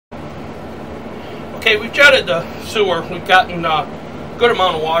Okay, we've jetted the sewer. We've gotten a good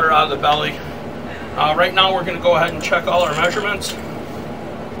amount of water out of the belly. Right now we're going to go ahead and check all our measurements.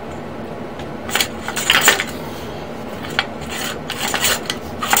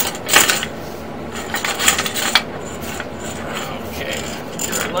 Okay,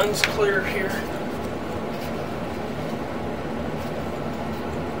 get our lens clear here.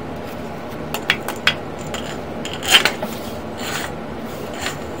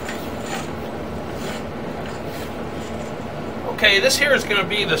 Okay, this here is going to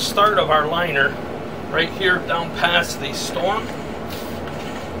be the start of our liner, right here down past the storm.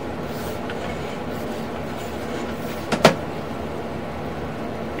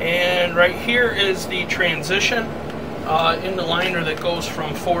 And right here is the transition in the liner that goes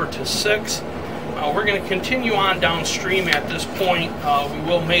from 4 to 6. We're going to continue on downstream at this point. We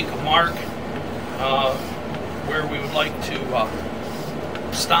will make a mark where we would like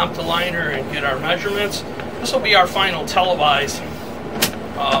to stop the liner and get our measurements. This will be our final televise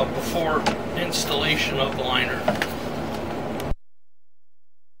before installation of the liner.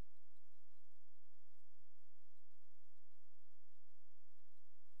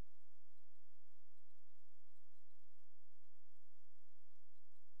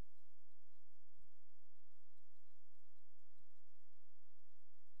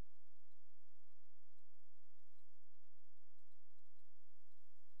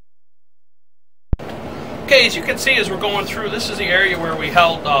 Okay, as you can see as we're going through, this is the area where we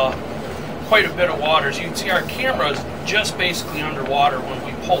held quite a bit of water. As you can see, our camera is just basically underwater. When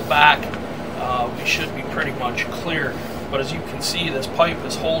we pull back, we should be pretty much clear. But as you can see, this pipe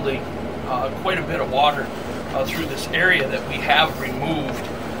is holding quite a bit of water through this area that we have removed.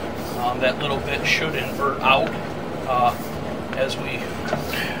 That little bit should invert out as we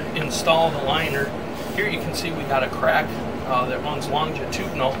install the liner. Here you can see we got a crack that runs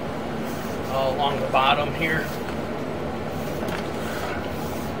longitudinal along the bottom here.